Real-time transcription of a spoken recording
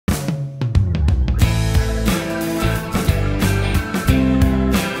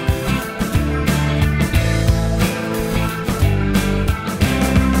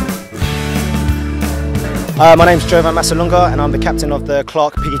My name's Jovan Masalunga and I'm the captain of the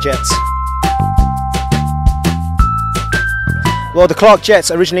Clark Piggy Jets. Well, the Clark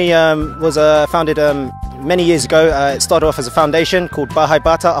Jets originally was founded many years ago. It started off as a foundation called Bahay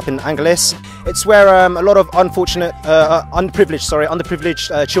Bata up in Angeles. It's where a lot of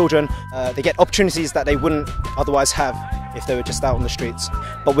underprivileged children, they get opportunities that they wouldn't otherwise have if they were just out on the streets.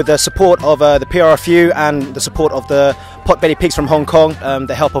 But with the support of the PRFU and the support of the Potbelly Pigs from Hong Kong,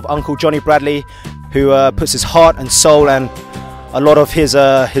 the help of Uncle Johnny Bradley, who puts his heart and soul and a lot of his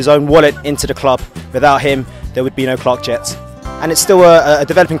own wallet into the club. Without him, there would be no Clark Jets. And it's still a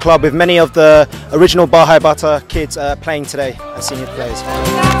developing club with many of the original Bahay Bata kids playing today as senior players.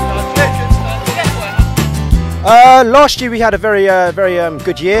 Last year we had a very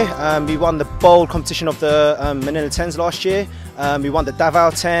good year. We won the bowl competition of the Manila 10s last year. We won the Davao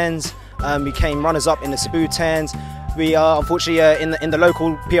 10s. We came runners-up in the Cebu 10s. We are unfortunately in the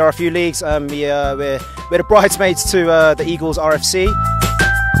local PRFU leagues. We're the bridesmaids to the Eagles RFC.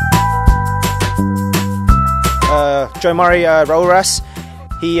 Joe Murray Rauras,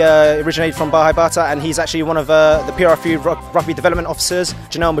 he originated from Bahay Bata and he's actually one of the PRFU Rugby Development Officers.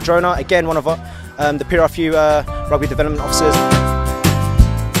 Janelle Madrona, again one of the PRFU Rugby Development Officers.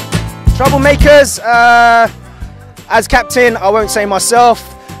 Troublemakers, as captain I won't say myself,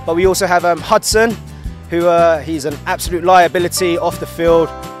 but we also have Hudson, who he's an absolute liability off the field.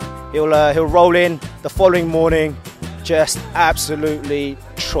 He'll roll in the following morning, just absolutely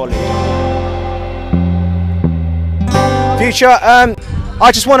trolley. Future,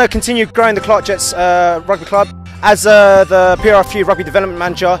 I just want to continue growing the Clark Jets Rugby Club. As the PRFU Rugby Development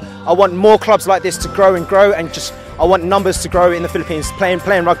Manager, I want more clubs like this to grow and I want numbers to grow in the Philippines,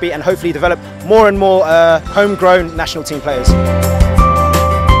 playing rugby and hopefully develop more and more homegrown national team players.